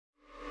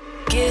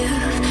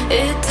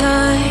it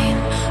time.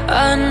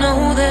 I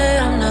know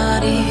that I'm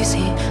not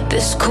easy.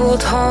 This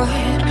cold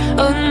heart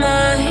of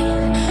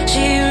mine,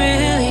 she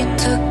really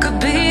took a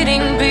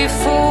beating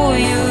before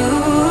you.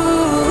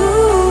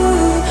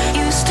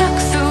 You stuck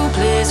through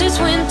blizzards,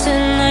 winter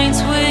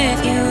nights with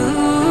you.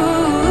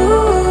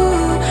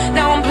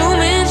 Now I'm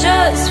blooming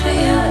just for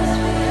you,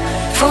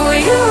 for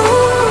you.